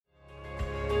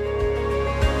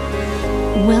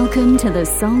Welcome to the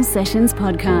Soul Sessions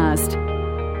podcast.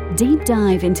 Deep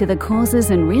dive into the causes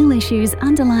and real issues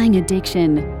underlying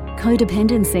addiction,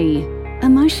 codependency,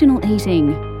 emotional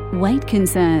eating, weight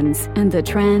concerns, and the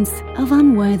trance of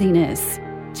unworthiness.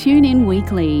 Tune in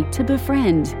weekly to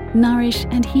befriend, nourish,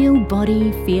 and heal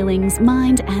body, feelings,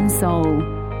 mind, and soul.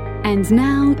 And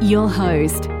now, your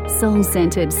host,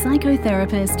 soul-centered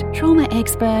psychotherapist, trauma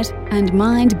expert, and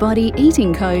mind-body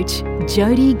eating coach,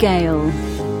 Jody Gale.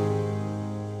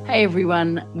 Hey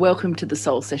everyone, welcome to the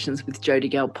Soul Sessions with Jody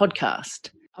Gale podcast.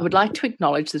 I would like to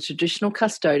acknowledge the traditional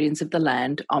custodians of the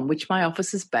land on which my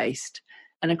office is based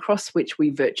and across which we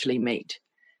virtually meet,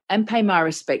 and pay my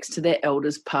respects to their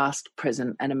elders past,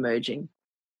 present and emerging.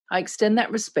 I extend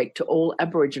that respect to all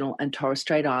Aboriginal and Torres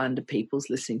Strait Islander peoples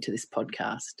listening to this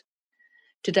podcast.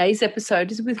 Today's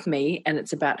episode is with me, and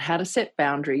it's about how to set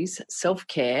boundaries,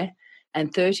 self-care,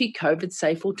 and 30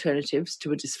 COVID-safe alternatives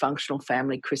to a dysfunctional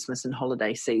family Christmas and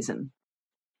holiday season.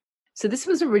 So this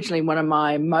was originally one of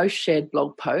my most shared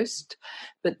blog posts,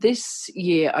 but this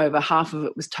year over half of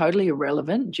it was totally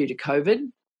irrelevant due to COVID.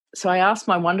 So I asked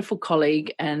my wonderful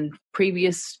colleague and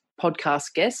previous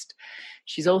podcast guest,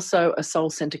 she's also a Soul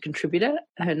Centre contributor,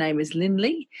 her name is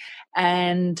Lindley,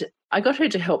 and I got her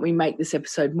to help me make this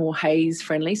episode more HAES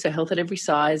friendly, so health at every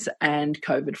size, and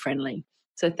COVID friendly.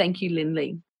 So thank you,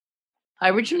 Lindley. I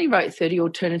originally wrote 30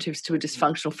 alternatives to a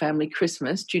dysfunctional family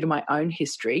Christmas due to my own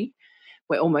history,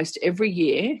 where almost every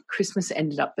year Christmas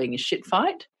ended up being a shit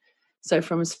fight. So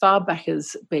from as far back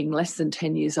as being less than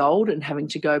 10 years old and having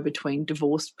to go between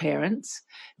divorced parents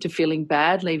to feeling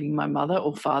bad leaving my mother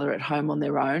or father at home on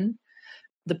their own,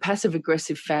 the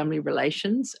passive-aggressive family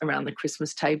relations around the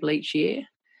Christmas table each year,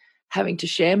 having to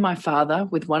share my father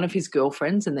with one of his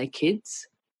girlfriends and their kids,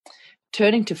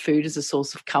 turning to food as a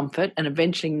source of comfort and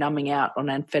eventually numbing out on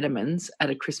amphetamines at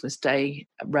a Christmas Day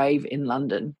rave in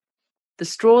London. The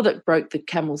straw that broke the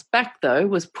camel's back, though,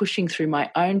 was pushing through my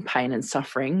own pain and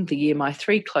suffering the year my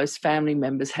 3 close family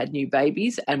members had new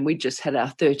babies and we just had our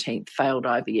 13th failed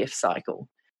IVF cycle.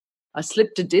 I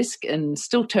slipped a disc and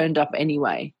still turned up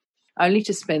anyway, only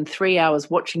to spend 3 hours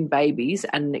watching babies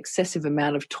and an excessive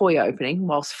amount of toy opening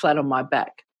whilst flat on my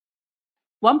back.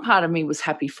 One part of me was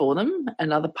happy for them,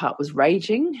 another part was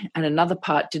raging, and another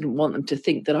part didn't want them to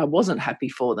think that I wasn't happy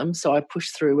for them, so I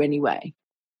pushed through anyway.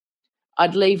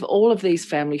 I'd leave all of these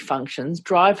family functions,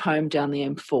 drive home down the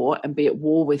M4 and be at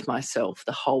war with myself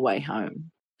the whole way home.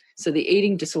 So the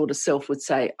eating disorder self would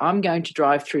say, I'm going to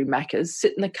drive through Macca's,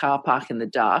 sit in the car park in the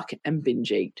dark and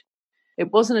binge eat.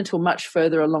 It wasn't until much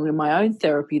further along in my own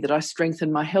therapy that I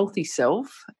strengthened my healthy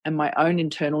self and my own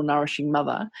internal nourishing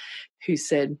mother, who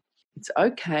said, it's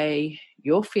okay,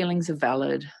 your feelings are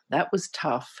valid, that was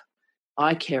tough,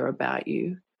 I care about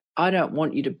you, I don't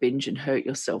want you to binge and hurt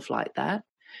yourself like that.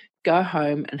 Go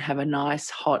home and have a nice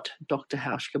hot Dr.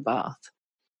 Hauschka bath.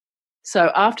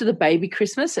 So after the baby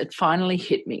Christmas, it finally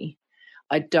hit me.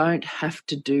 I don't have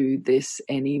to do this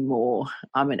anymore.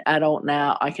 I'm an adult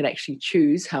now. I can actually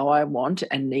choose how I want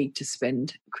and need to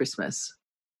spend Christmas.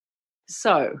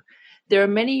 So there are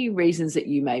many reasons that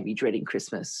you may be dreading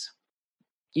Christmas.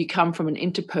 You come from an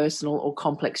interpersonal or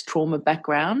complex trauma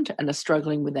background and are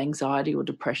struggling with anxiety or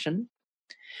depression.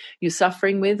 You're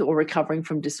suffering with or recovering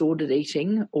from disordered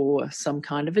eating or some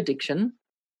kind of addiction.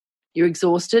 You're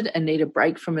exhausted and need a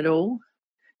break from it all.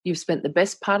 You've spent the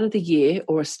best part of the year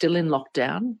or are still in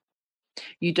lockdown.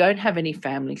 You don't have any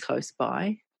family close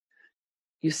by.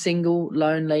 You're single,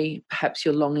 lonely, perhaps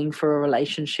you're longing for a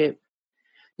relationship.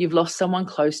 You've lost someone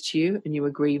close to you and you are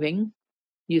grieving.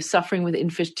 You're suffering with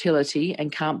infertility and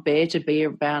can't bear to be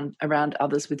around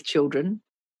others with children.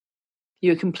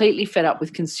 You're completely fed up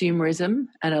with consumerism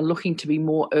and are looking to be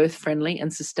more earth-friendly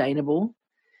and sustainable.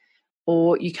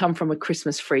 Or you come from a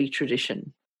Christmas-free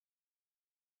tradition.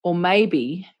 Or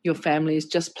maybe your family is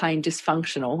just plain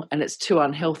dysfunctional and it's too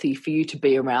unhealthy for you to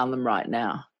be around them right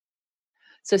now.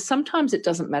 So sometimes it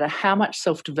doesn't matter how much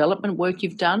self-development work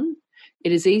you've done.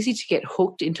 It is easy to get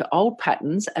hooked into old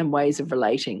patterns and ways of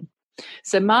relating.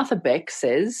 So Martha Beck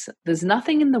says, there's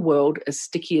nothing in the world as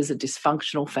sticky as a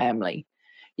dysfunctional family.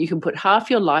 You can put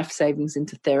half your life savings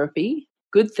into therapy,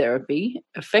 good therapy,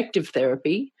 effective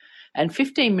therapy, and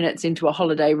 15 minutes into a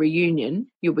holiday reunion,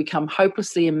 you'll become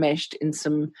hopelessly enmeshed in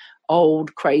some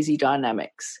old, crazy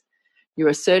dynamics. Your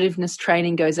assertiveness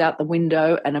training goes out the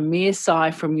window and a mere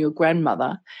sigh from your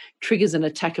grandmother triggers an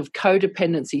attack of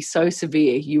codependency so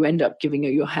severe you end up giving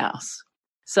her your house.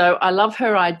 So I love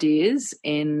her ideas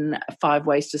in 5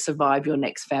 ways to survive your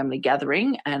next family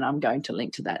gathering, and I'm going to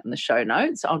link to that in the show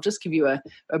notes. I'll just give you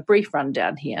a brief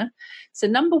rundown here. So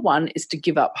number 1 is to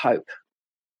give up hope.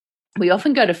 We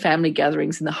often go to family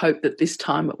gatherings in the hope that this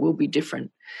time it will be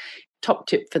different. Top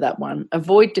tip for that one,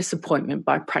 avoid disappointment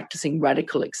by practicing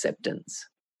radical acceptance.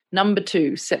 Number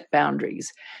 2, set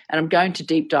boundaries. And I'm going to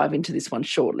deep dive into this one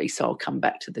shortly, so I'll come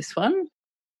back to this one.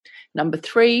 Number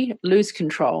 3, lose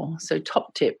control. So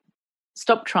top tip,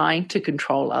 stop trying to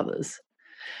control others.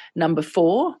 Number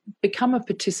 4, become a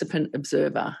participant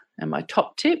observer. And my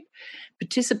top tip,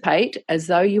 participate as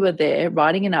though you are there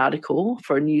writing an article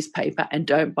for a newspaper and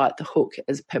don't bite the hook,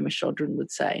 as Pema Chodron would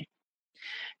say.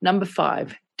 Number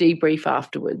 5, debrief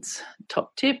afterwards.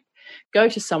 Top tip, go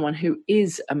to someone who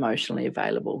is emotionally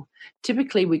available.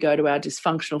 Typically, we go to our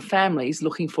dysfunctional families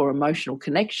looking for emotional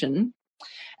connection,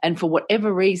 and for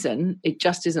whatever reason, it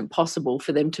just isn't possible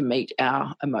for them to meet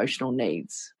our emotional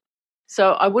needs.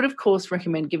 So I would, of course,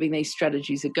 recommend giving these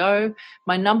strategies a go.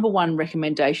 My number 1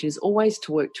 recommendation is always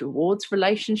to work towards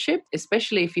relationship,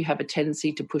 especially if you have a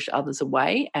tendency to push others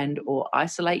away and or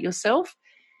isolate yourself.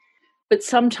 But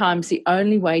sometimes the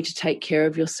only way to take care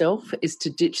of yourself is to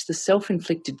ditch the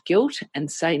self-inflicted guilt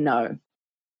and say no.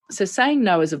 So saying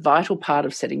no is a vital part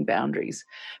of setting boundaries,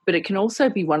 but it can also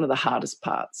be one of the hardest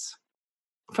parts.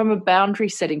 From a boundary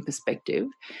setting perspective,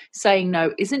 saying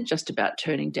no isn't just about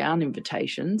turning down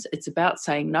invitations. It's about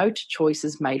saying no to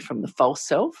choices made from the false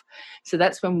self. So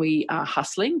that's when we are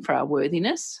hustling for our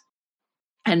worthiness,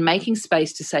 and making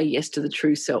space to say yes to the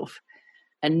true self.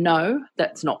 And no,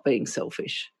 that's not being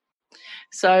selfish.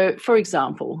 So, for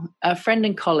example, a friend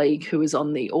and colleague who is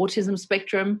on the autism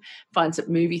spectrum finds that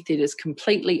movie theatres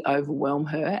completely overwhelm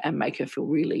her and make her feel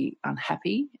really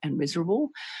unhappy and miserable.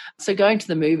 So going to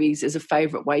the movies is a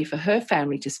favourite way for her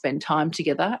family to spend time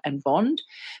together and bond.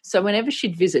 So whenever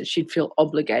she'd visit, she'd feel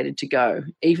obligated to go,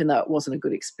 even though it wasn't a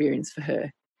good experience for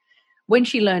her. When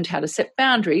she learned how to set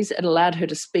boundaries, it allowed her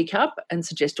to speak up and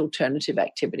suggest alternative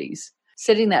activities.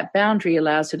 Setting that boundary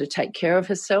allows her to take care of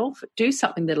herself, do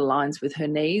something that aligns with her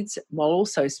needs, while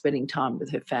also spending time with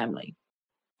her family.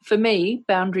 For me,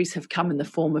 boundaries have come in the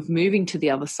form of moving to the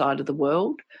other side of the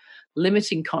world,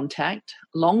 limiting contact,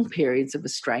 long periods of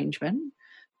estrangement,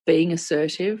 being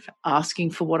assertive,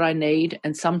 asking for what I need,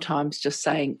 and sometimes just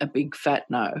saying a big fat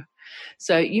no.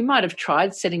 So you might have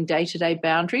tried setting day-to-day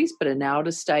boundaries, but are now at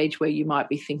a stage where you might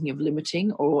be thinking of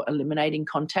limiting or eliminating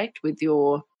contact with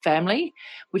your family,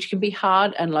 which can be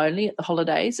hard and lonely at the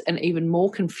holidays and even more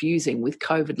confusing with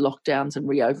COVID lockdowns and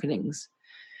reopenings.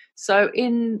 So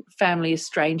in family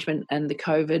estrangement and the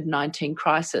COVID-19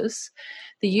 crisis,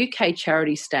 the UK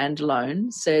charity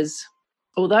Standalone says,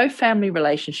 although family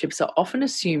relationships are often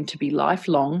assumed to be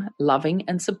lifelong, loving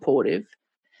and supportive,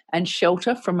 and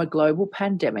shelter from a global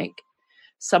pandemic,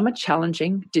 some are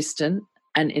challenging, distant,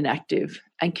 and inactive,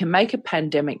 and can make a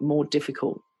pandemic more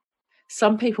difficult.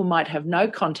 Some people might have no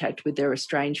contact with their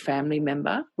estranged family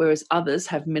member, whereas others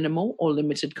have minimal or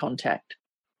limited contact.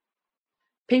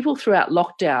 People throughout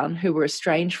lockdown who were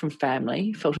estranged from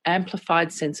family felt an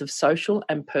amplified sense of social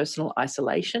and personal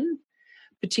isolation,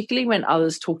 particularly when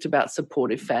others talked about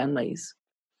supportive families.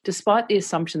 Despite the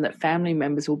assumption that family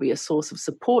members will be a source of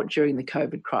support during the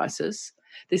COVID crisis,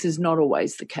 this is not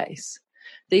always the case.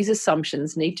 These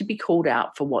assumptions need to be called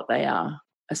out for what they are,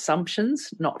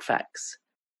 assumptions, not facts.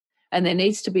 And there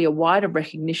needs to be a wider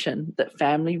recognition that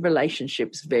family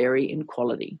relationships vary in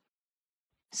quality.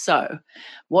 So,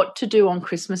 what to do on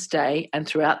Christmas Day and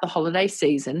throughout the holiday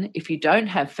season if you don't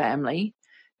have family,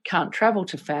 can't travel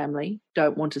to family,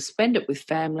 don't want to spend it with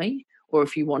family, or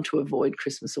if you want to avoid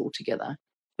Christmas altogether.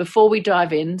 Before we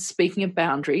dive in, speaking of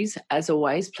boundaries, as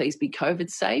always, please be COVID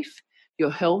safe.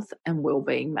 Your health and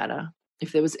well-being matter.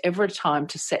 If there was ever a time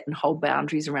to set and hold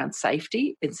boundaries around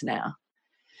safety, it's now.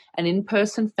 An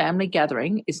in-person family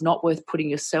gathering is not worth putting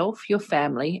yourself, your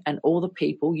family, and all the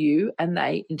people you and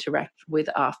they interact with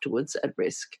afterwards at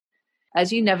risk.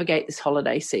 As you navigate this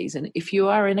holiday season, if you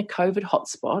are in a COVID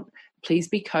hotspot, please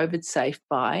be COVID safe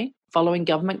by following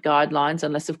government guidelines,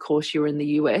 unless, of course, you're in the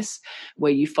US,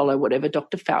 where you follow whatever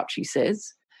Dr. Fauci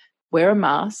says. Wear a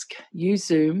mask, use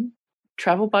Zoom,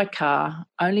 travel by car,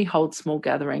 only hold small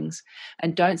gatherings,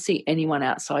 and don't see anyone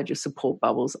outside your support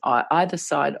bubbles either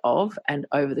side of and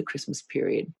over the Christmas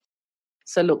period.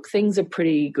 So look, things are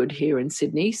pretty good here in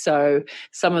Sydney. So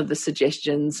some of the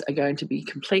suggestions are going to be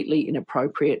completely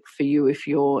inappropriate for you if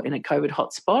you're in a COVID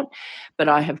hotspot, but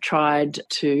I have tried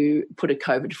to put a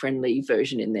COVID-friendly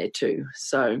version in there too.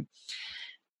 So,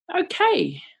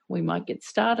 okay, we might get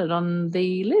started on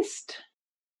the list.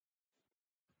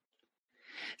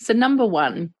 So number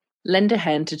 1, lend a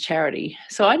hand to charity.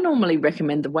 So I normally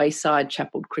recommend the Wayside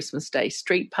Chapel Christmas Day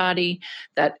Street Party.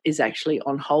 That is actually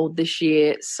on hold this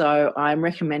year. So I'm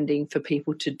recommending for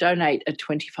people to donate a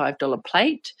 $25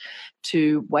 plate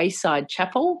to Wayside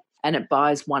Chapel. and it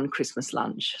buys one Christmas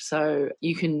lunch. So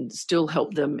you can still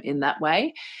help them in that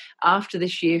way. After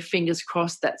this year, fingers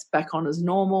crossed, that's back on as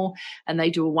normal. And they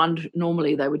do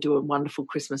normally they would do a wonderful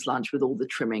Christmas lunch with all the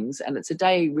trimmings. And it's a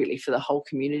day really for the whole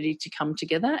community to come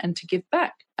together and to give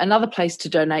back. Another place to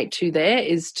donate to there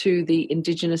is to the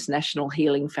Indigenous National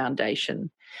Healing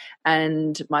Foundation.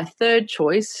 And my third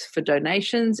choice for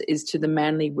donations is to the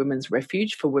Manly Women's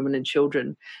Refuge for Women and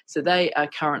Children. So they are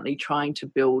currently trying to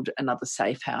build another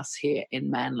safe house here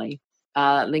in Manly.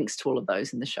 Links to all of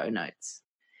those in the show notes.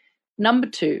 Number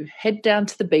 2, head down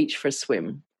to the beach for a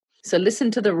swim. So listen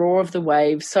to the roar of the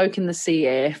waves, soak in the sea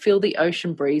air, feel the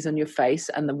ocean breeze on your face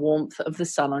and the warmth of the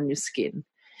sun on your skin.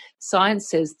 Science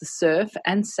says the surf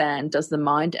and sand does the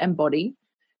mind and body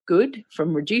good,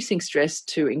 from reducing stress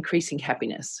to increasing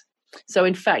happiness. So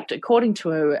in fact, according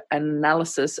to an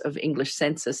analysis of English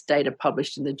census data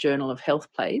published in the Journal of Health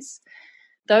Place,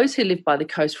 those who live by the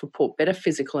coast report better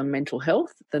physical and mental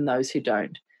health than those who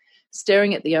don't.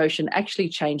 Staring at the ocean actually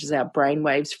changes our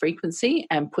brainwaves frequency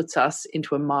and puts us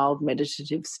into a mild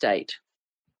meditative state.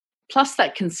 Plus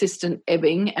that consistent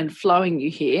ebbing and flowing you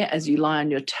hear as you lie on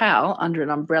your towel under an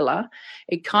umbrella,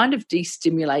 it kind of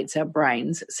destimulates our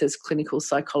brains, says clinical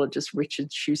psychologist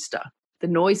Richard Schuster. The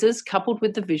noises, coupled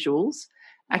with the visuals,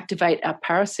 activate our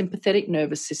parasympathetic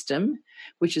nervous system,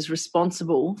 which is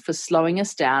responsible for slowing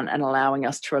us down and allowing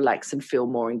us to relax and feel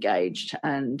more engaged.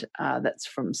 And that's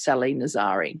from Sally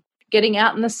Nazari. Getting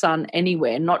out in the sun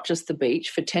anywhere, not just the beach,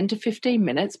 for 10 to 15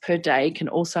 minutes per day can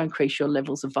also increase your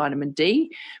levels of vitamin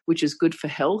D, which is good for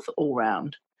health all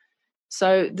round.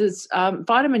 So there's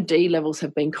vitamin D levels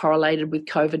have been correlated with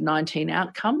COVID-19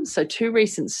 outcomes. So 2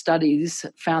 recent studies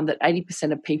found that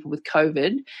 80% of people with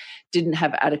COVID didn't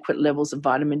have adequate levels of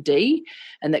vitamin D,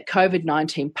 and that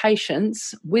COVID-19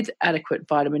 patients with adequate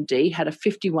vitamin D had a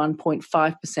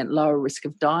 51.5% lower risk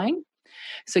of dying.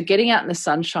 So getting out in the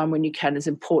sunshine when you can is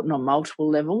important on multiple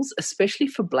levels, especially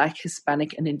for Black,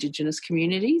 Hispanic and Indigenous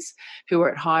communities who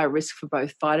are at higher risk for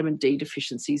both vitamin D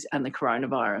deficiencies and the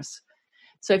coronavirus.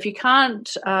 So if you can't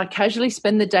casually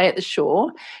spend the day at the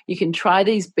shore, you can try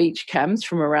these beach cams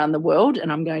from around the world,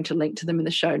 and I'm going to link to them in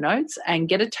the show notes, and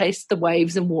get a taste of the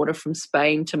waves and water from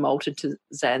Spain to Malta to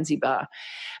Zanzibar.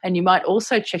 And you might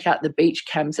also check out the beach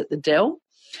cams at the Dell.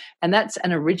 And that's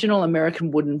an original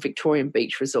American wooden Victorian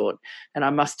beach resort. And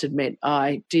I must admit,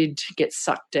 I did get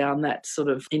sucked down that sort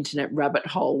of internet rabbit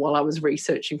hole while I was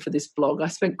researching for this blog. I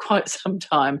spent quite some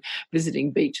time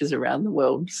visiting beaches around the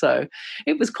world, so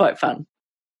it was quite fun.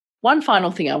 One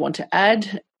final thing I want to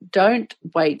add, don't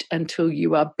wait until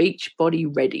you are beach body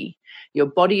ready. Your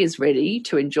body is ready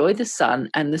to enjoy the sun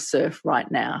and the surf right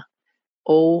now.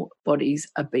 All bodies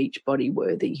are beach body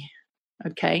worthy.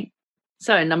 Okay?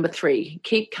 So number 3,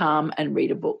 keep calm and read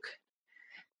a book.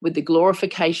 With the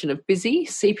glorification of busy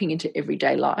seeping into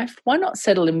everyday life, why not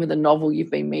settle in with a novel you've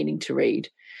been meaning to read?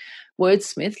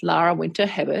 Wordsmith Lara Winter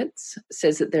Heberts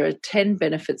says that there are 10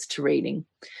 benefits to reading.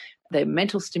 They're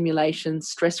mental stimulation,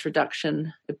 stress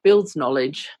reduction, it builds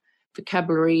knowledge,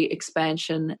 vocabulary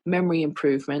expansion, memory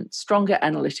improvement, stronger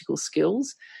analytical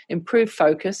skills, improved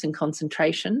focus and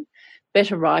concentration,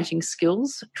 better writing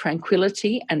skills,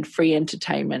 tranquility and free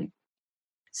entertainment.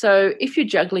 So if you're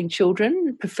juggling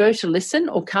children, prefer to listen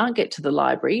or can't get to the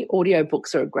library,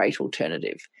 audiobooks are a great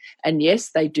alternative. And yes,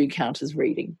 they do count as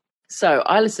reading. So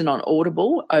I listen on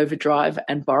Audible, Overdrive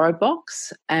and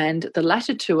BorrowBox, and the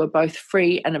latter 2 are both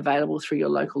free and available through your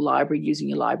local library using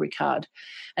your library card.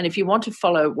 And if you want to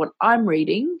follow what I'm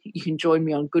reading, you can join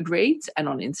me on Goodreads and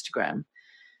on Instagram.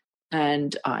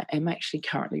 And I am actually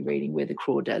currently reading Where the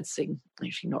Crawdads Sing.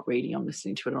 Actually not reading, I'm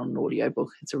listening to it on an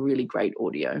audiobook. It's a really great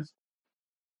audio.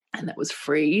 And that was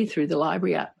free through the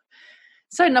library app.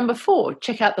 So number 4,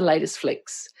 check out the latest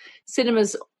flicks.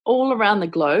 Cinemas all around the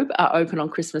globe are open on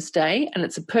Christmas Day, and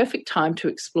it's a perfect time to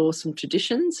explore some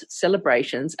traditions,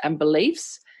 celebrations, and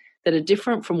beliefs that are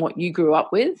different from what you grew up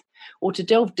with, or to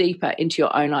delve deeper into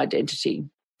your own identity.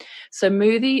 So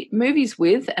movies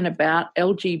with and about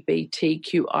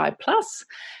LGBTQI+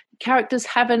 characters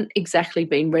haven't exactly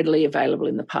been readily available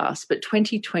in the past, but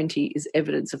 2020 is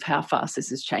evidence of how fast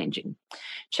this is changing.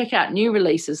 Check out new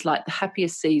releases like The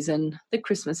Happiest Season, The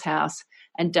Christmas House,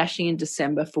 and Dashing in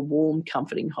December for warm,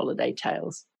 comforting holiday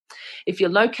tales. If you're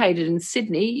located in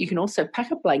Sydney, you can also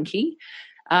pack a blankie,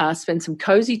 spend some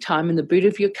cozy time in the boot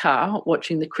of your car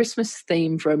watching the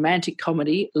Christmas-themed romantic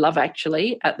comedy Love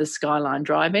Actually at the Skyline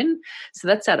Drive-In. So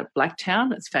that's out at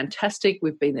Blacktown. It's fantastic.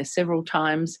 We've been there several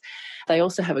times. They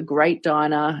also have a great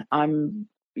diner. I'm,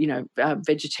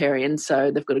 vegetarian,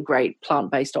 so they've got a great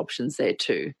plant-based options there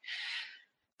too.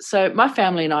 So my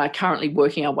family and I are currently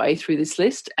working our way through this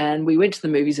list, and we went to the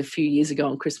movies a few years ago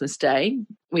on Christmas Day.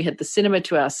 We had the cinema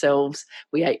to ourselves,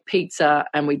 we ate pizza,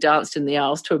 and we danced in the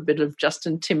aisles to a bit of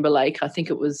Justin Timberlake. I think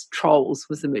it was Trolls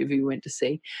was the movie we went to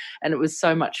see, and it was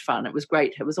so much fun. It was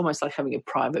great. It was almost like having a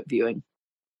private viewing.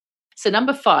 So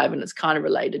number 5, and it's kind of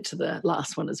related to the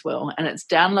last one as well, and it's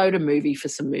download a movie for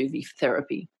some movie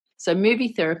therapy. So movie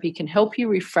therapy can help you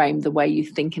reframe the way you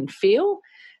think and feel,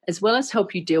 as well as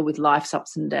help you deal with life's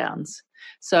ups and downs.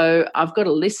 So I've got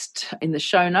a list in the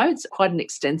show notes, quite an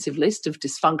extensive list of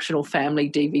dysfunctional family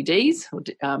DVDs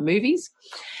or movies.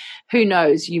 Who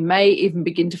knows, you may even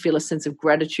begin to feel a sense of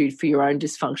gratitude for your own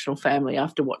dysfunctional family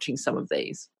after watching some of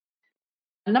these.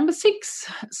 Number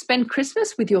 6, spend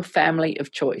Christmas with your family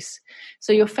of choice.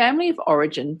 So your family of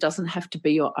origin doesn't have to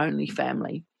be your only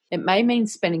family. It may mean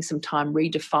spending some time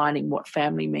redefining what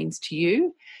family means to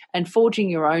you and forging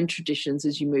your own traditions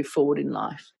as you move forward in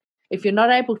life. If you're not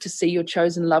able to see your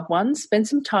chosen loved ones, spend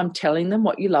some time telling them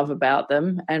what you love about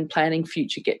them and planning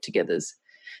future get-togethers.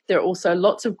 There are also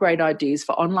lots of great ideas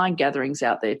for online gatherings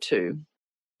out there too.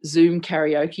 Zoom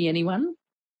karaoke, anyone?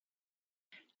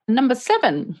 Number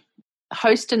 7,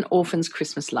 host an orphan's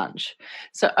Christmas lunch.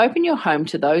 So open your home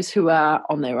to those who are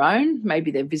on their own.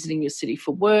 Maybe they're visiting your city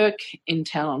for work, in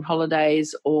town on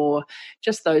holidays, or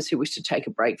just those who wish to take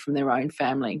a break from their own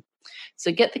family.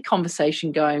 So get the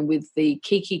conversation going with the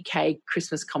Kiki K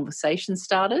Christmas conversation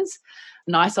starters.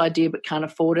 Nice idea, but can't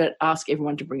afford it. Ask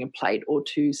everyone to bring a plate or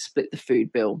to split the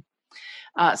food bill.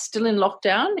 Still in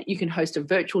lockdown, you can host a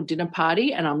virtual dinner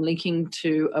party, and I'm linking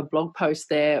to a blog post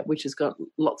there which has got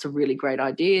lots of really great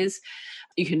ideas.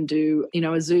 You can do,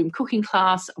 a Zoom cooking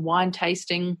class, a wine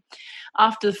tasting.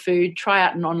 After the food, try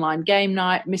out an online game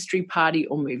night, mystery party,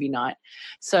 or movie night.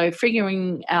 So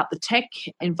figuring out the tech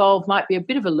involved might be a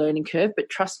bit of a learning curve, but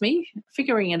trust me,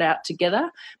 figuring it out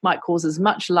together might cause as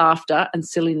much laughter and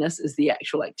silliness as the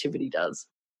actual activity does.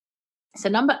 So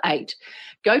number 8,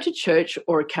 go to church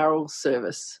or a carol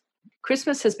service.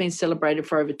 Christmas has been celebrated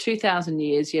for over 2,000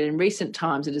 years, yet in recent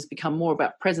times it has become more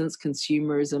about presents,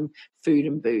 consumerism, food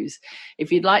and booze.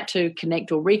 If you'd like to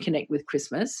connect or reconnect with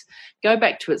Christmas, go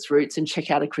back to its roots and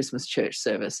check out a Christmas church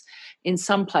service. In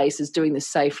some places, doing this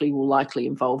safely will likely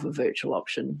involve a virtual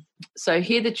option. So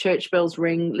hear the church bells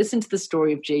ring, listen to the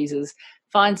story of Jesus,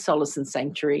 find solace and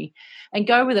sanctuary, and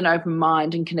go with an open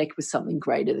mind and connect with something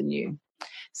greater than you.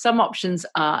 Some options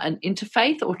are an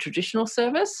interfaith or traditional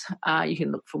service. You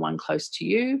can look for one close to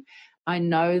you. I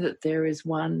know that there is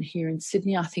one here in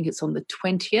Sydney. I think it's on the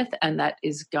 20th, and that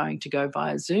is going to go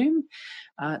via Zoom.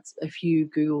 If you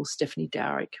Google Stephanie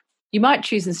Dowrick. You might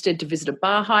choose instead to visit a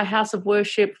Baha'i house of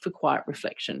worship for quiet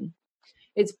reflection.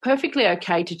 It's perfectly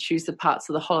okay to choose the parts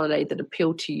of the holiday that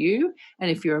appeal to you,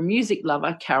 and if you're a music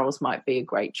lover, carols might be a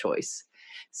great choice.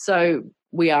 So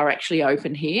we are actually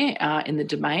open here in the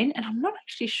domain, and I'm not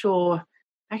actually sure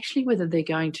whether they're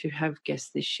going to have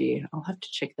guests this year. I'll have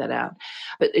to check that out.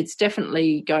 But it's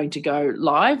definitely going to go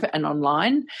live and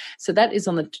online. So that is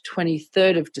on the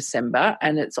 23rd of December,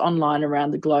 and it's online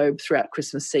around the globe throughout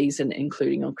Christmas season,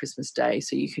 including on Christmas Day.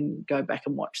 So you can go back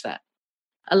and watch that.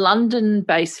 A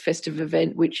London-based festive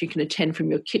event which you can attend from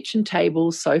your kitchen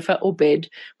table, sofa or bed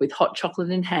with hot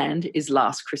chocolate in hand is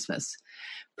Last Christmas.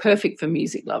 Perfect for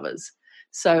music lovers.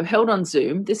 So held on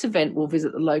Zoom, this event will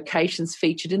visit the locations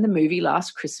featured in the movie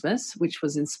Last Christmas, which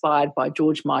was inspired by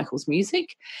George Michael's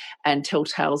music, and tell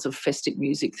tales of festive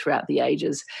music throughout the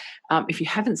ages. If you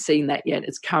haven't seen that yet,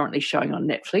 it's currently showing on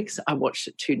Netflix. I watched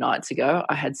it 2 nights ago.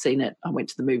 I had seen it. I went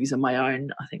to the movies on my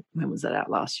own. I think, when was that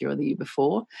out? Last year or the year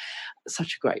before?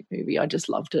 Such a great movie. I just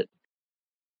loved it.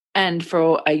 And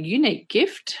for a unique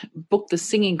gift, book the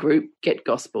singing group Get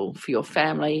Gospel for your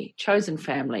family, chosen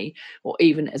family, or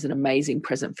even as an amazing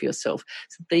present for yourself.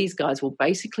 So these guys will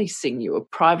basically sing you a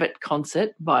private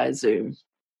concert via Zoom.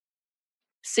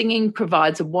 Singing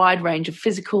provides a wide range of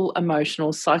physical,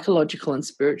 emotional, psychological, and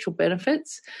spiritual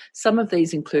benefits. Some of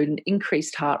these include an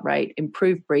increased heart rate,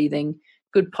 improved breathing,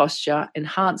 good posture,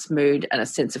 enhanced mood, and a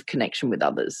sense of connection with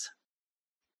others.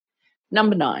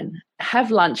 Number 9,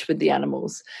 have lunch with the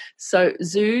animals. So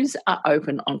zoos are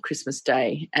open on Christmas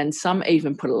Day, and some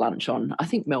even put a lunch on. I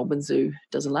think Melbourne Zoo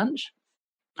does a lunch.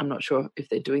 I'm not sure if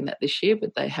they're doing that this year,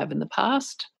 but they have in the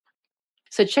past.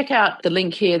 So check out the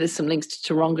link here. There's some links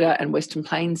to Taronga and Western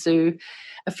Plains Zoo.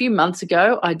 A few months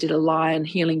ago, I did a Lion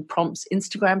Healing Prompts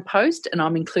Instagram post, and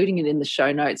I'm including it in the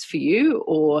show notes for you,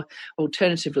 or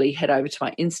alternatively, head over to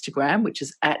my Instagram, which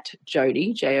is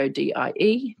 @Jodie,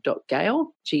 Jodie.Gale,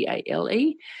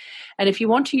 Gale. And if you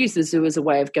want to use the zoo as a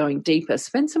way of going deeper,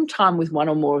 spend some time with one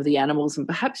or more of the animals and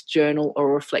perhaps journal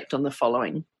or reflect on the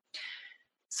following.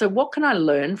 So what can I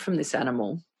learn from this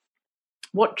animal?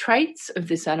 What traits of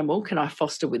this animal can I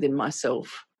foster within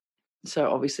myself? So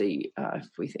obviously, I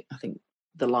think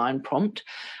the lion prompt,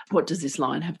 what does this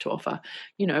lion have to offer?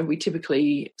 We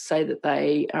typically say that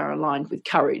they are aligned with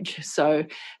courage. So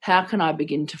how can I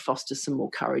begin to foster some more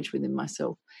courage within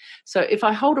myself? So if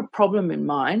I hold a problem in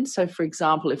mind, so for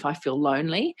example, if I feel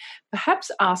lonely, perhaps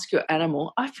ask your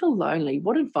animal, I feel lonely.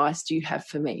 What advice do you have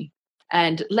for me?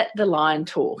 And let the lion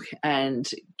talk and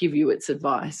give you its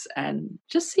advice and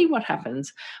just see what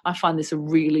happens. I find this a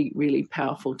really, really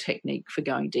powerful technique for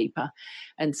going deeper.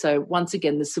 And so once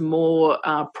again, there's some more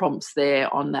prompts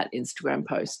there on that Instagram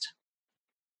post.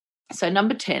 So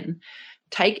number 10,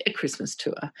 take a Christmas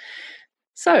tour.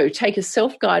 So take a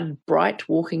self-guided bright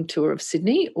walking tour of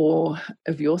Sydney or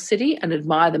of your city and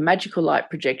admire the magical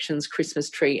light projections, Christmas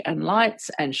tree and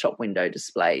lights and shop window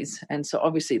displays. And so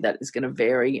obviously that is going to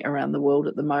vary around the world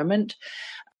at the moment.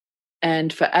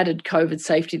 And for added COVID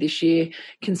safety this year,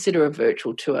 consider a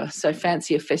virtual tour. So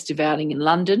fancy a festive outing in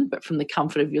London, but from the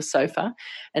comfort of your sofa.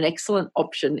 An excellent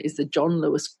option is the John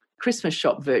Lewis Christmas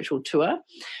shop virtual tour.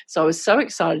 So I was so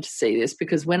excited to see this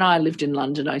because when I lived in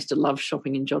London, I used to love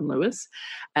shopping in John Lewis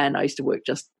and I used to work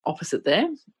just opposite there.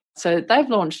 So they've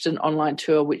launched an online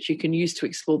tour which you can use to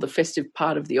explore the festive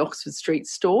part of the Oxford Street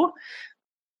store.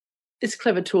 This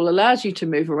clever tool allows you to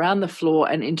move around the floor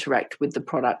and interact with the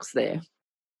products there.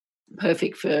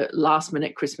 Perfect for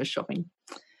last-minute Christmas shopping.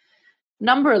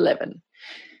 Number 11.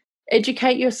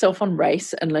 Educate yourself on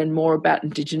race and learn more about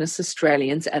Indigenous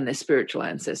Australians and their spiritual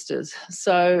ancestors.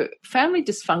 So family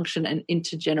dysfunction and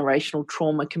intergenerational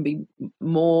trauma can be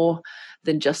more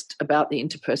than just about the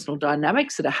interpersonal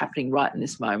dynamics that are happening right in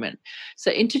this moment.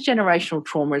 So intergenerational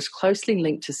trauma is closely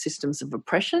linked to systems of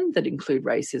oppression that include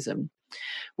racism,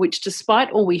 which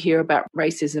despite all we hear about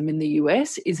racism in the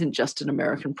US isn't just an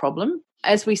American problem.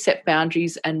 As we set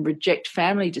boundaries and reject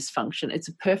family dysfunction, it's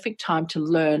a perfect time to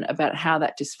learn about how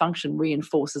that dysfunction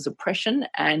reinforces oppression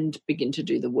and begin to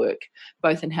do the work,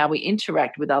 both in how we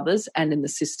interact with others and in the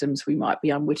systems we might be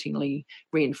unwittingly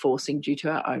reinforcing due to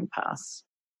our own past.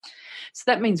 So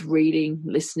that means reading,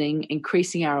 listening,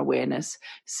 increasing our awareness,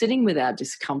 sitting with our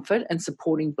discomfort and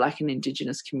supporting Black and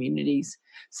Indigenous communities.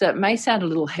 So it may sound a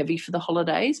little heavy for the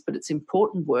holidays, but it's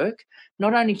important work,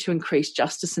 not only to increase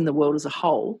justice in the world as a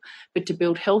whole, but to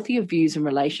build healthier views and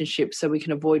relationships so we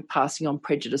can avoid passing on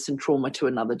prejudice and trauma to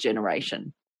another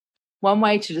generation. One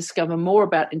way to discover more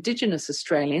about Indigenous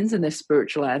Australians and their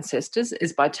spiritual ancestors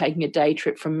is by taking a day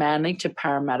trip from Manly to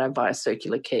Parramatta via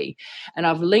Circular Quay. And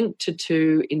I've linked to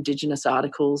 2 Indigenous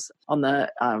articles on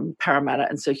the Parramatta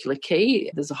and Circular Quay.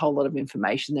 There's a whole lot of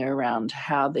information there around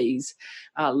how these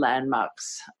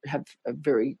landmarks have a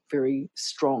very, very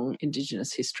strong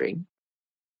Indigenous history.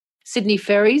 Sydney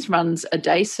Ferries runs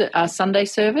a Sunday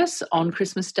service on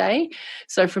Christmas Day.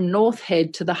 So from North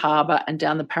Head to the harbour and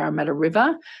down the Parramatta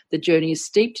River, the journey is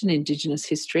steeped in Indigenous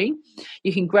history.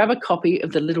 You can grab a copy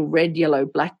of the Little Red, Yellow,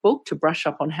 Black book to brush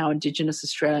up on how Indigenous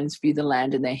Australians view the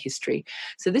land and their history.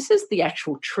 So this is the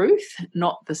actual truth,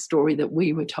 not the story that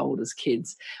we were told as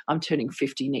kids. I'm turning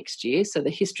 50 next year, so the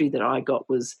history that I got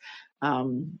was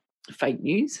fake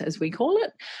news, as we call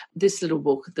it. This little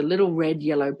book, the Little Red,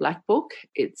 Yellow, Black book,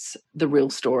 it's the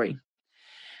real story.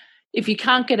 If you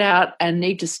can't get out and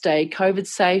need to stay COVID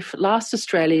safe, last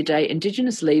Australia Day,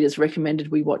 Indigenous leaders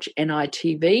recommended we watch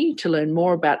NITV to learn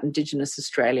more about Indigenous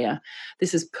Australia.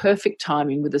 This is perfect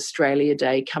timing with Australia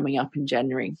Day coming up in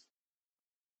January.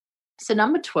 So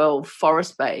number 12,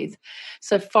 forest bathe.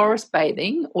 So forest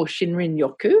bathing, or Shinrin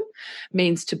Yoku,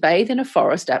 means to bathe in a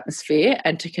forest atmosphere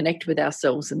and to connect with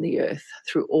ourselves and the earth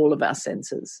through all of our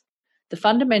senses. The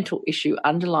fundamental issue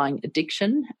underlying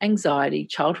addiction, anxiety,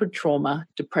 childhood trauma,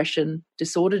 depression,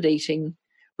 disordered eating,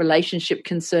 relationship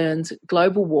concerns,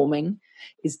 global warming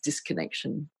is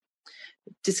disconnection.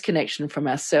 Disconnection from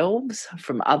ourselves,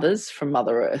 from others, from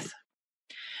Mother Earth.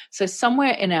 So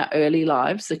somewhere in our early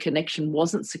lives, the connection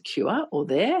wasn't secure or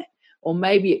there, or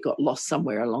maybe it got lost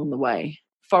somewhere along the way.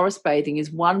 Forest bathing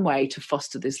is one way to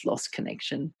foster this lost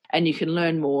connection. And you can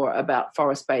learn more about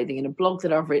forest bathing in a blog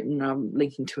that I've written. I'm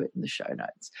linking to it in the show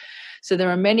notes. So there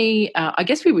are many, I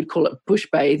guess we would call it bush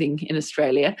bathing in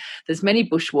Australia. There's many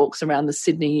bushwalks around the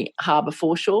Sydney harbour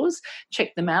foreshores.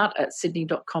 Check them out at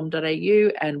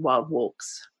sydney.com.au and Wild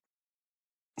Walks.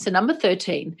 So number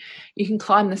 13, you can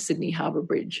climb the Sydney Harbour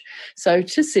Bridge. So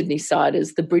to Sydney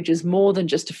siders, the bridge is more than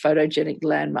just a photogenic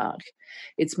landmark.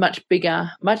 It's much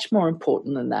bigger, much more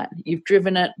important than that. You've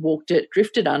driven it, walked it,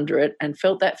 drifted under it, and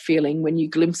felt that feeling when you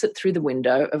glimpse it through the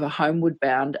window of a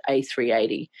homeward-bound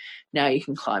A380. Now you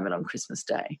can climb it on Christmas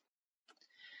Day.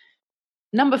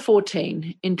 Number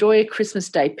 14, enjoy a Christmas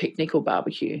Day picnic or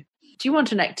barbecue. Do you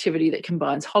want an activity that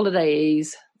combines holiday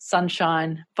ease,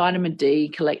 sunshine, vitamin D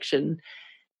collection,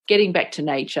 getting back to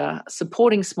nature,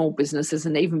 supporting small businesses,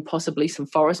 and even possibly some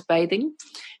forest bathing?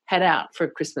 Head out for a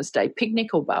Christmas Day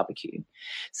picnic or barbecue.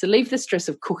 So leave the stress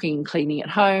of cooking and cleaning at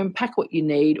home, pack what you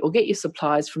need, or get your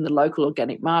supplies from the local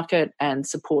organic market and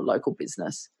support local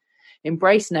business.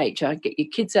 Embrace nature, get your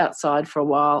kids outside for a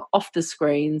while, off the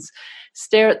screens,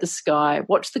 stare at the sky,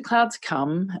 watch the clouds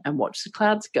come and watch the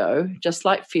clouds go, just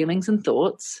like feelings and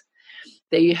thoughts.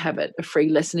 There you have it, a free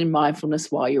lesson in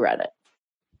mindfulness while you're at it.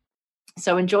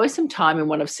 So enjoy some time in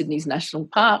one of Sydney's national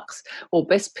parks or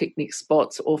best picnic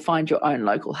spots, or find your own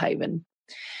local haven.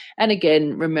 And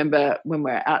again, remember, when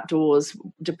we're outdoors,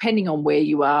 depending on where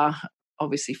you are,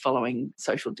 obviously following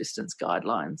social distance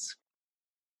guidelines.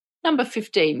 Number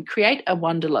 15, create a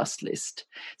wanderlust list.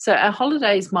 So our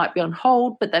holidays might be on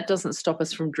hold, but that doesn't stop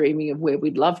us from dreaming of where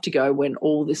we'd love to go when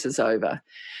all this is over.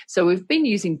 So we've been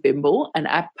using Bimble, an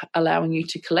app allowing you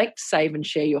to collect, save and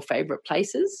share your favourite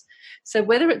places. So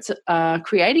whether it's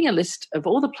creating a list of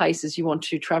all the places you want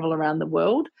to travel around the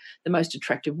world, the most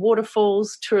attractive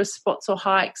waterfalls, tourist spots or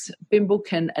hikes, Bimble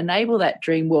can enable that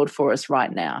dream world for us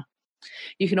right now.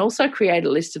 You can also create a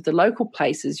list of the local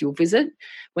places you'll visit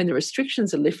when the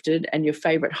restrictions are lifted and your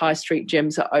favourite high street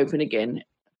gems are open again.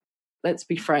 Let's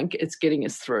be frank, it's getting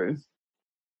us through.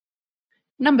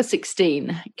 Number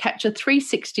 16, catch a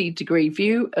 360-degree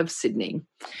view of Sydney.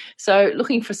 So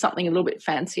looking for something a little bit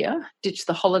fancier, ditch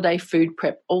the holiday food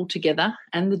prep altogether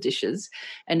and the dishes,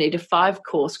 and eat a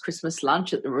 5-course Christmas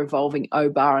lunch at the revolving O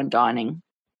Bar and Dining.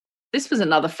 This was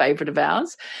another favourite of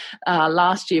ours.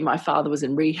 Last year, my father was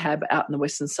in rehab out in the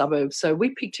western suburbs, so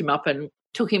we picked him up and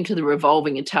took him to the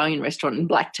revolving Italian restaurant in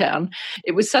Blacktown.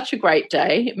 It was such a great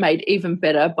day, made even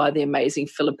better by the amazing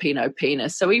Filipino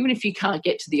penis. So even if you can't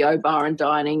get to the O Bar and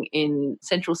Dining in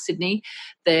central Sydney,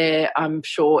 there, I'm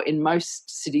sure in most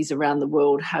cities around the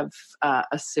world have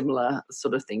a similar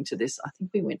sort of thing to this. I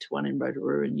think we went to one in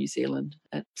Rotorua in New Zealand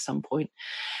at some point.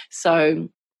 So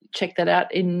check that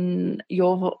out in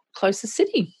your closest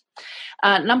city.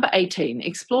 Number 18,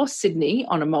 explore Sydney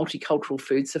on a multicultural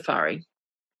food safari.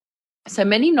 So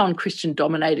many non-Christian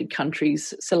dominated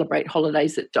countries celebrate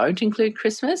holidays that don't include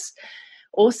Christmas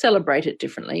or celebrate it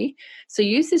differently. So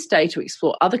use this day to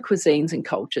explore other cuisines and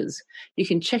cultures. You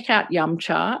can check out Yum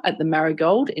Cha at the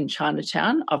Marigold in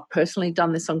Chinatown. I've personally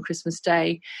done this on Christmas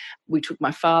Day. We took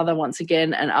my father once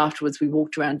again, and afterwards we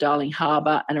walked around Darling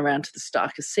Harbour and around to the Star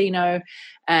Casino,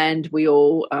 and we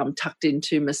all tucked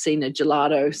into Messina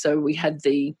Gelato. So we had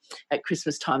at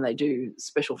Christmas time they do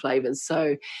special flavours.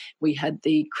 So we had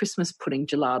the Christmas pudding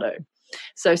gelato.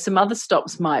 So some other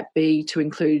stops might be to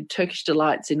include Turkish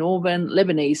delights in Auburn,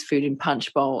 Lebanese food in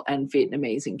Punch Bowl, and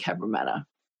Vietnamese in Cabramatta.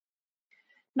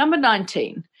 Number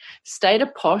 19, stay at a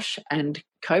posh and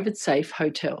COVID-safe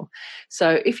hotel.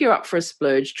 So if you're up for a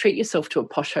splurge, treat yourself to a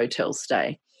posh hotel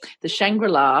stay. The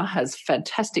Shangri-La has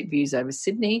fantastic views over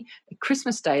Sydney, a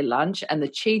Christmas Day lunch, and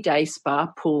the Chi Day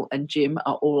Spa, pool and gym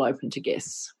are all open to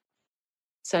guests.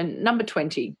 So number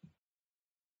 20,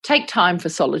 take time for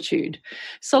solitude.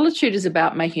 Solitude is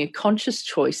about making a conscious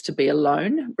choice to be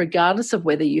alone, regardless of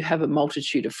whether you have a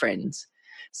multitude of friends.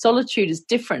 Solitude is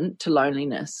different to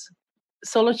loneliness.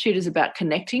 Solitude is about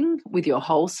connecting with your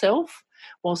whole self,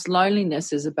 whilst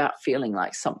loneliness is about feeling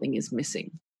like something is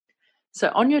missing. So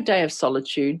on your day of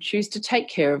solitude, choose to take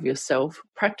care of yourself,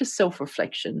 practice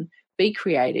self-reflection, be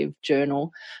creative,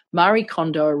 journal, Marie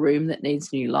Kondo a room that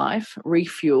needs new life,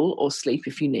 refuel or sleep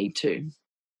if you need to.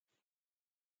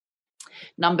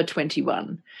 Number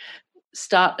 21,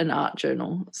 start an art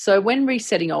journal. So when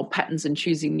resetting old patterns and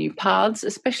choosing new paths,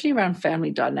 especially around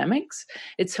family dynamics,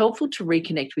 it's helpful to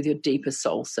reconnect with your deeper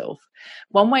soul self.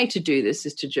 One way to do this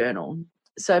is to journal.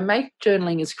 So make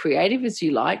journaling as creative as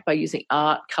you like by using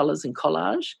art, colours and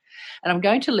collage. And I'm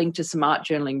going to link to some art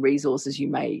journaling resources you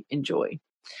may enjoy.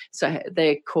 So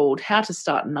they're called How to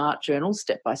Start an Art Journal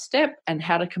Step by Step and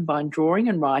How to Combine Drawing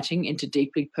and Writing into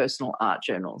Deeply Personal Art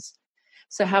Journals.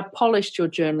 So how polished your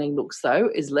journaling looks, though,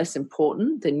 is less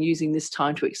important than using this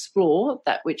time to explore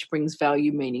that which brings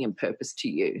value, meaning and purpose to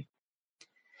you.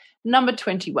 Number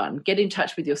 21, get in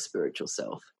touch with your spiritual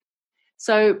self.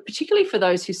 So particularly for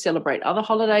those who celebrate other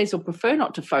holidays or prefer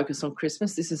not to focus on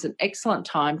Christmas, this is an excellent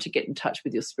time to get in touch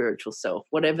with your spiritual self,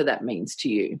 whatever that means to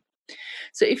you.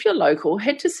 So if you're local,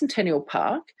 head to Centennial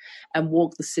Park and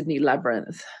walk the Sydney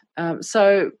Labyrinth.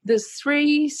 So there's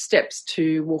 3 steps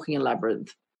to walking a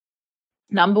labyrinth.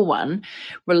 Number 1,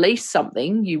 release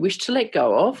something you wish to let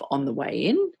go of on the way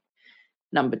in.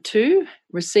 Number 2,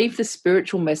 receive the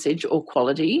spiritual message or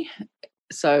quality.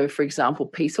 So, for example,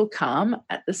 peace or calm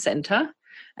at the centre.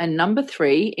 And number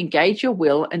 3, engage your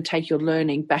will and take your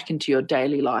learning back into your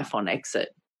daily life on exit.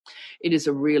 It is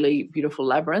a really beautiful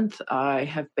labyrinth. I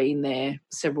have been there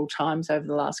several times over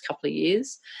the last couple of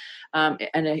years.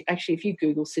 And actually, if you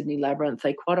Google Sydney Labyrinth,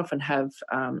 they quite often have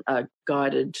a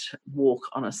guided walk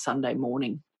on a Sunday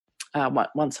morning,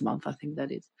 once a month, I think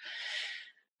that is.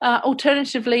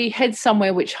 Alternatively, head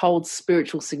somewhere which holds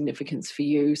spiritual significance for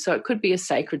you. So it could be a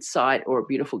sacred site or a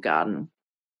beautiful garden.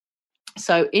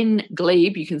 So in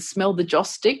Glebe, you can smell the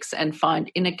joss sticks and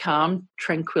find inner calm,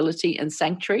 tranquility and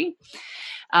sanctuary.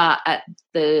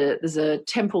 There's a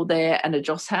temple there and a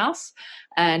joss house,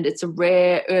 and it's a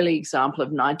rare early example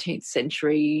of 19th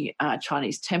century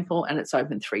Chinese temple, and it's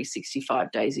open 365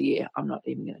 days a year. I'm not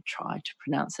even going to try to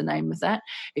pronounce the name of that.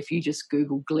 If you just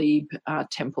Google Glebe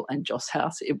temple and joss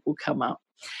house, it will come up.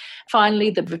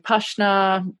 Finally, the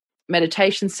Vipassana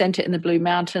Meditation Centre in the Blue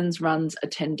Mountains runs a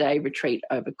 10-day retreat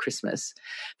over Christmas.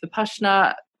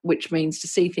 Vipassana, which means to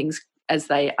see things as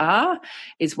they are,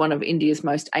 is one of India's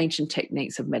most ancient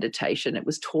techniques of meditation. It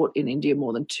was taught in India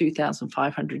more than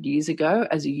 2,500 years ago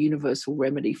as a universal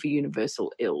remedy for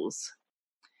universal ills.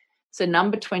 So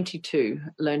number 22,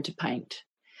 learn to paint.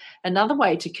 Another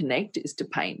way to connect is to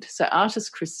paint. So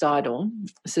artist Chris Seidel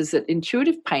says that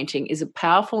intuitive painting is a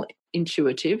powerful,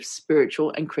 intuitive,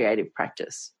 spiritual and creative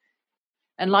practice.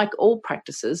 And like all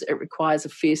practices, it requires a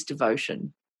fierce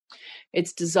devotion.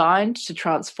 It's designed to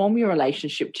transform your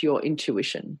relationship to your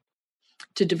intuition,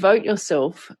 to devote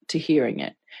yourself to hearing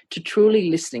it, to truly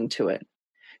listening to it,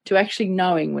 to actually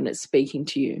knowing when it's speaking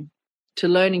to you, to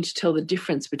learning to tell the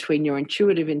difference between your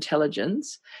intuitive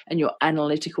intelligence and your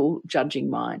analytical, judging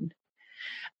mind,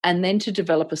 and then to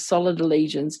develop a solid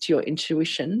allegiance to your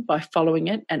intuition by following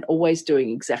it and always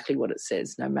doing exactly what it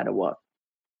says, no matter what.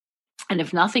 And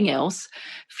if nothing else,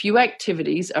 few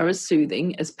activities are as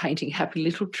soothing as painting happy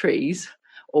little trees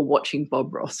or watching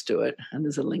Bob Ross do it. And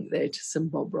there's a link there to some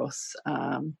Bob Ross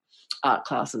art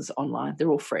classes online.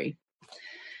 They're all free.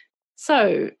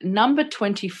 So number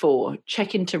 24,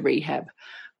 check into rehab.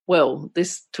 Well,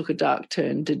 this took a dark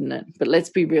turn, didn't it? But let's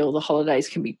be real, the holidays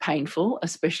can be painful,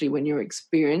 especially when you're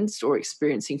experienced or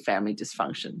experiencing family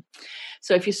dysfunction.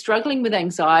 So if you're struggling with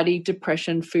anxiety,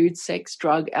 depression, food, sex,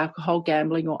 drug, alcohol,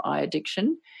 gambling, or eye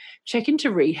addiction, check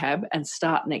into rehab and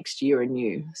start next year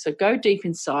anew. So go deep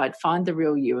inside, find the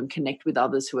real you and connect with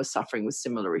others who are suffering with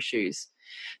similar issues.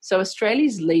 So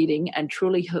Australia's leading and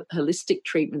truly holistic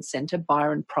treatment centre,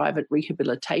 Byron Private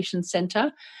Rehabilitation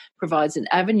Centre, provides an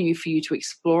avenue for you to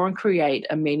explore and create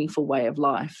a meaningful way of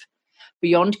life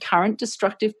beyond current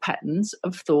destructive patterns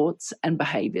of thoughts and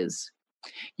behaviours.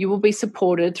 You will be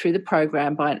supported through the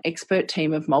program by an expert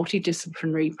team of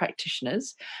multidisciplinary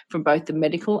practitioners from both the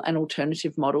medical and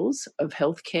alternative models of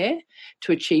healthcare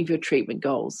to achieve your treatment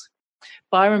goals.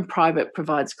 Byron Private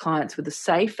provides clients with a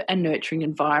safe and nurturing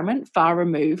environment far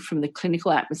removed from the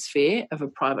clinical atmosphere of a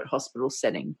private hospital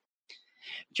setting.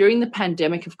 During the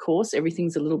pandemic, of course,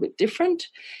 everything's a little bit different.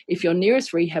 If your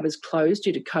nearest rehab is closed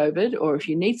due to COVID, or if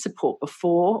you need support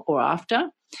before or after,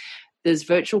 there's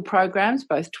virtual programs,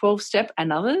 both 12-step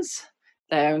and others.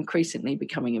 They are increasingly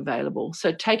becoming available.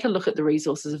 So take a look at the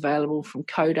resources available from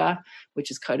CODA,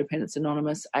 which is Codependence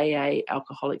Anonymous, AA,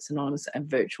 Alcoholics Anonymous, and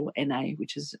Virtual NA,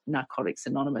 which is Narcotics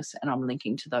Anonymous, and I'm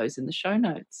linking to those in the show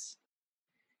notes.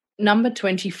 Number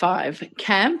 25,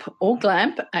 camp or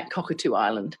glamp at Cockatoo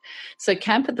Island. So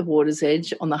camp at the water's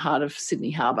edge on the heart of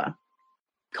Sydney Harbour.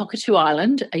 Cockatoo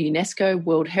Island, a UNESCO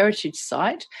World Heritage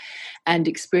Site, and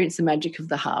experience the magic of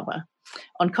the harbour.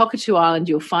 On Cockatoo Island,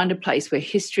 you'll find a place where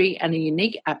history and a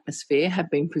unique atmosphere have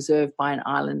been preserved by an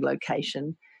island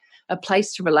location, a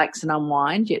place to relax and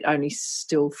unwind, yet only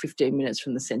still 15 minutes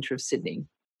from the centre of Sydney.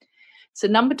 So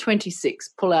number 26,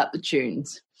 pull out the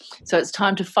tunes. So it's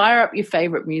time to fire up your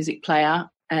favourite music player,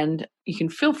 and you can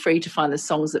feel free to find the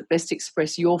songs that best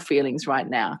express your feelings right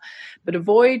now, but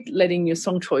avoid letting your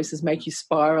song choices make you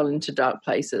spiral into dark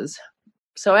places.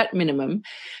 So at minimum,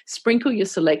 sprinkle your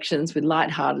selections with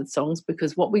light-hearted songs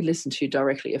because what we listen to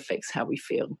directly affects how we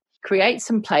feel. Create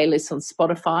some playlists on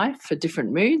Spotify for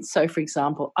different moods. So, for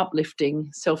example, uplifting,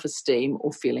 self-esteem,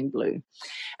 or feeling blue.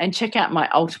 And check out my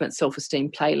ultimate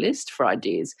self-esteem playlist for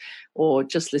ideas, or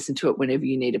just listen to it whenever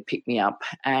you need a pick-me-up.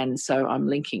 And so I'm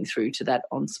linking through to that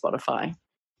on Spotify.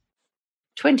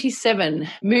 27,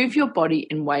 move your body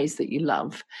in ways that you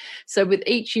love. So with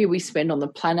each year we spend on the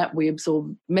planet, we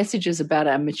absorb messages about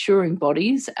our maturing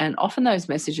bodies, and often those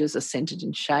messages are centered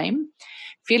in shame.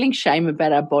 Feeling shame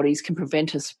about our bodies can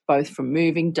prevent us both from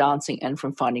moving, dancing, and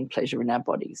from finding pleasure in our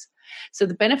bodies. So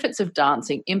the benefits of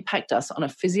dancing impact us on a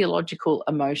physiological,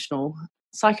 emotional,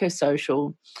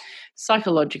 psychosocial,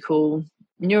 psychological,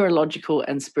 neurological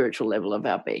and spiritual level of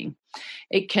our being.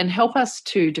 It can help us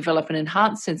to develop an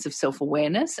enhanced sense of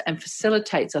self-awareness and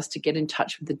facilitates us to get in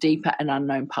touch with the deeper and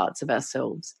unknown parts of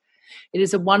ourselves. It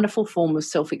is a wonderful form of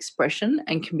self-expression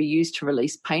and can be used to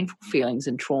release painful feelings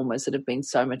and traumas that have been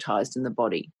somatized in the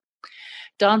body.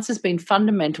 Dance has been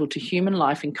fundamental to human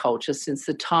life and culture since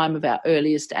the time of our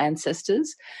earliest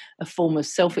ancestors, a form of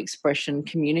self-expression,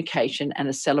 communication, and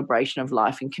a celebration of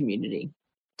life and community.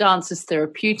 Dance is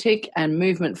therapeutic, and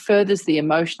movement furthers the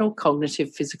emotional,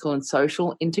 cognitive, physical, and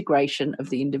social integration of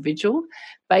the individual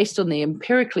based on the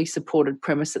empirically supported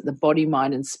premise that the body,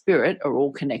 mind, and spirit are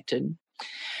all connected.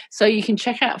 So you can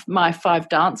check out my 5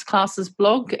 dance classes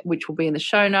blog, which will be in the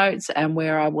show notes, and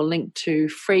where I will link to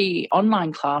free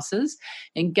online classes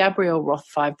in Gabrielle Roth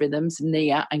 5 Rhythms,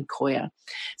 Nia and Koya.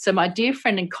 So my dear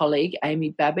friend and colleague,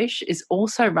 Amy Babish, is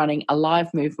also running a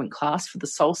live movement class for the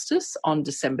solstice on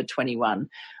December 21.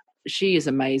 She is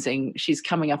amazing. She's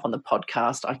coming up on the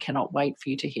podcast. I cannot wait for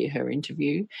you to hear her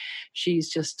interview. She's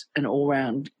just an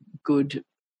all-round good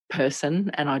person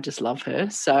and I just love her.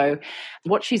 So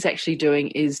what she's actually doing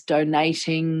is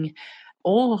donating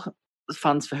all the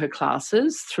funds for her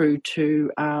classes through to,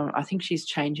 I think she's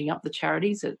changing up the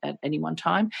charities at any one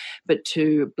time, but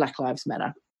to Black Lives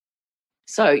Matter.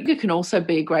 So it can also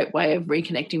be a great way of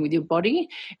reconnecting with your body,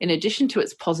 in addition to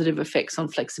its positive effects on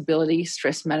flexibility,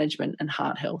 stress management, and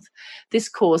heart health. This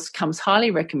course comes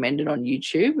highly recommended on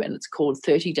YouTube, and it's called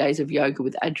 30 Days of Yoga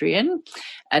with Adrienne,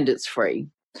 and it's free.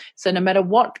 So no matter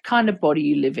what kind of body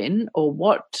you live in or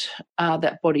what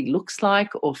that body looks like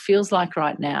or feels like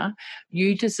right now,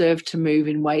 you deserve to move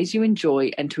in ways you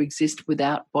enjoy and to exist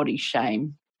without body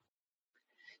shame.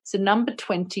 So number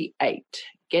 28,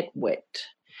 get wet.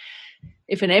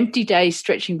 If an empty day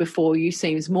stretching before you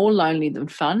seems more lonely than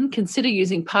fun, consider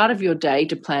using part of your day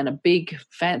to plan a big,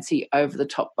 fancy,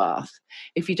 over-the-top bath.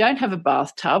 If you don't have a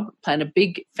bathtub, plan a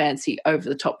big, fancy,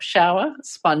 over-the-top shower,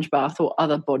 sponge bath, or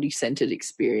other body-centered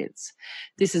experience.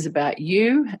 This is about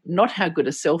you, not how good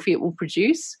a selfie it will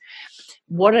produce.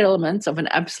 What elements of an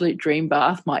absolute dream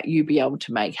bath might you be able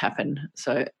to make happen?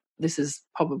 So this is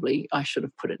probably, I should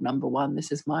have put it number 1.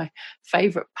 This is my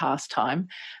favourite pastime.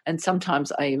 And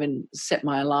sometimes I even set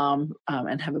my alarm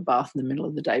and have a bath in the middle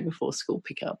of the day before school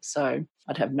pickup. So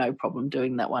I'd have no problem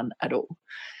doing that one at all.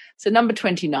 So number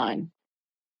 29.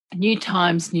 New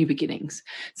times, new beginnings.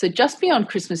 So just beyond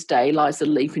Christmas Day lies the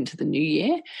leap into the new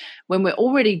year, when we're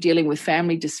already dealing with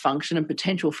family dysfunction and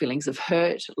potential feelings of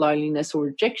hurt, loneliness, or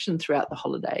rejection throughout the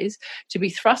holidays. To be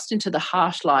thrust into the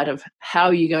harsh light of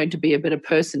how you're going to be a better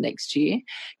person next year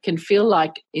can feel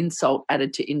like insult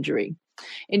added to injury.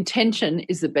 Intention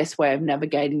is the best way of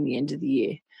navigating the end of the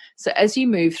year. So as you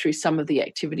move through some of the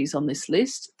activities on this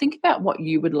list, think about what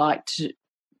you would like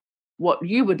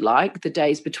the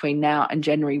days between now and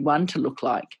January 1 to look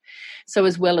like, so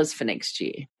as well as for next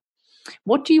year.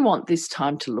 What do you want this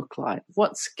time to look like?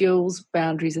 What skills,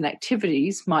 boundaries, and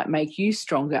activities might make you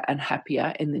stronger and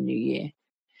happier in the new year?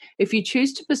 If you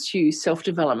choose to pursue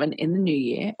self-development in the new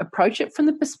year, approach it from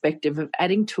the perspective of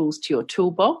adding tools to your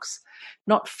toolbox,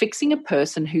 not fixing a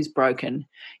person who's broken.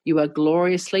 You are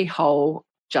gloriously whole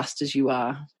just as you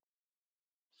are.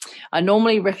 I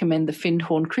normally recommend the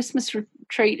Findhorn Christmas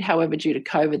Retreat. However, due to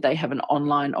COVID, they have an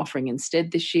online offering instead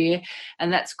this year,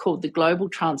 and that's called the Global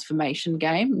Transformation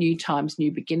Game, New Times,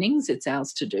 New Beginnings. It's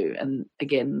ours to do, and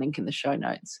again, link in the show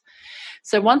notes.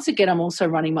 So once again, I'm also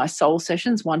running my Soul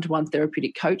Sessions, one-to-one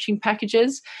therapeutic coaching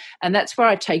packages, and that's where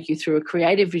I take you through a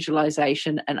creative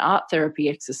visualization and art therapy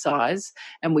exercise,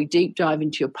 and we deep dive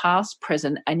into your past,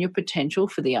 present, and your potential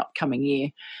for the upcoming year.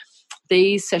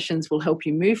 These sessions will help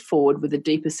you move forward with a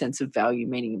deeper sense of value,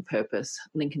 meaning, and purpose.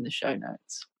 Link in the show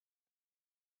notes.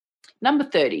 Number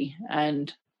 30,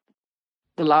 and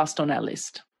the last on our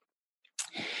list.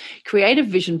 Create a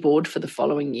vision board for the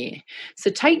following year. So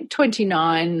take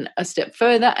 29 a step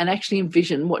further and actually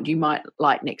envision what you might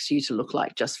like next year to look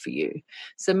like just for you.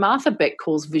 So Martha Beck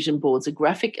calls vision boards a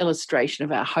graphic illustration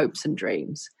of our hopes and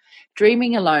dreams.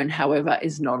 Dreaming alone, however,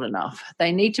 is not enough.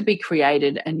 They need to be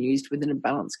created and used within a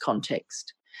balanced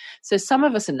context. So some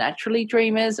of us are naturally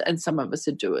dreamers and some of us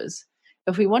are doers.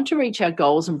 If we want to reach our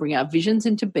goals and bring our visions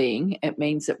into being, it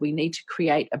means that we need to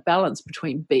create a balance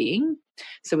between being,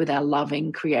 so with our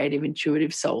loving, creative,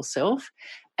 intuitive soul self,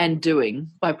 and doing,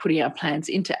 by putting our plans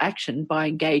into action by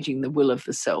engaging the will of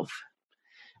the self.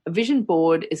 A vision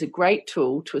board is a great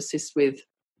tool to assist with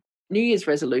New Year's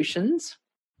resolutions,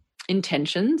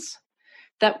 intentions,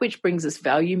 that which brings us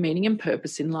value, meaning, and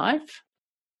purpose in life,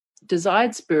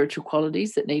 desired spiritual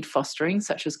qualities that need fostering,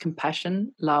 such as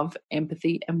compassion, love,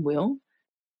 empathy, and will,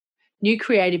 new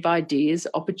creative ideas,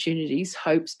 opportunities,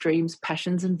 hopes, dreams,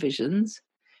 passions, and visions,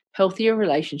 healthier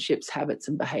relationships, habits,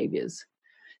 and behaviours.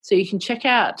 So you can check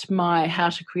out my How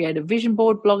to Create a Vision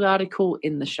Board blog article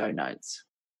in the show notes.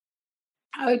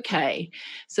 Okay,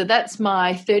 so that's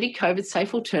my 30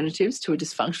 COVID-safe alternatives to a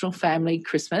dysfunctional family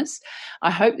Christmas.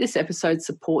 I hope this episode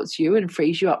supports you and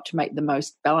frees you up to make the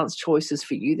most balanced choices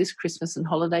for you this Christmas and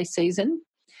holiday season.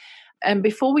 And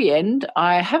before we end,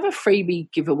 I have a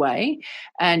freebie giveaway,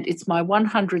 and it's my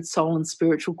 100 Soul and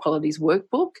Spiritual Qualities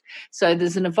workbook. So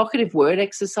there's an evocative word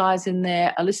exercise in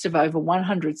there, a list of over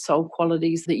 100 soul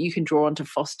qualities that you can draw on to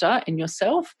foster in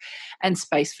yourself, and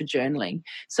space for journaling.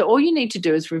 So all you need to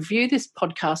do is review this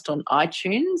podcast on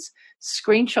iTunes,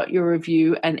 screenshot your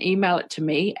review and email it to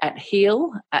me at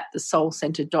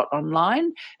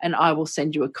heal@thesoulcentre.online, and I will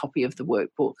send you a copy of the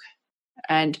workbook.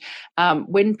 And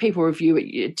when people review it,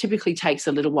 it typically takes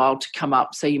a little while to come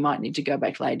up, so you might need to go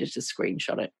back later to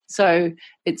screenshot it. So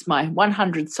it's my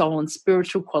 100 Soul and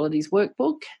Spiritual Qualities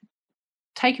workbook.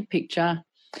 Take a picture,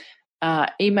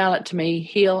 email it to me,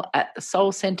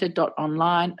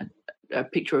 heal@thesoulcentre.online, a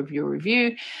picture of your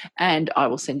review, and I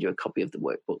will send you a copy of the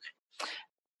workbook.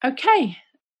 Okay,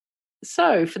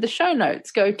 so for the show notes,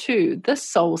 go to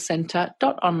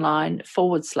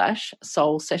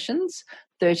thesoulcentre.online/soul sessions,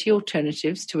 30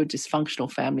 alternatives to a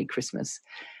dysfunctional family Christmas.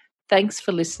 Thanks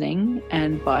for listening,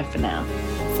 and bye for now.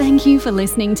 Thank you for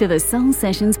listening to the Soul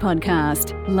Sessions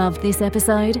podcast. Loved this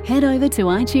episode? Head over to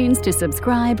iTunes to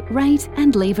subscribe, rate,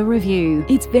 and leave a review.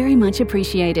 It's very much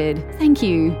appreciated. Thank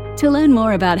you. To learn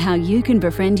more about how you can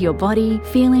befriend your body,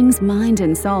 feelings, mind,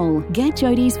 and soul, get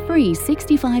Jodie's free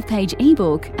 65-page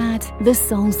ebook at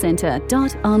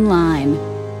thesoulcentre.online.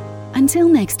 Until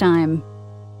next time.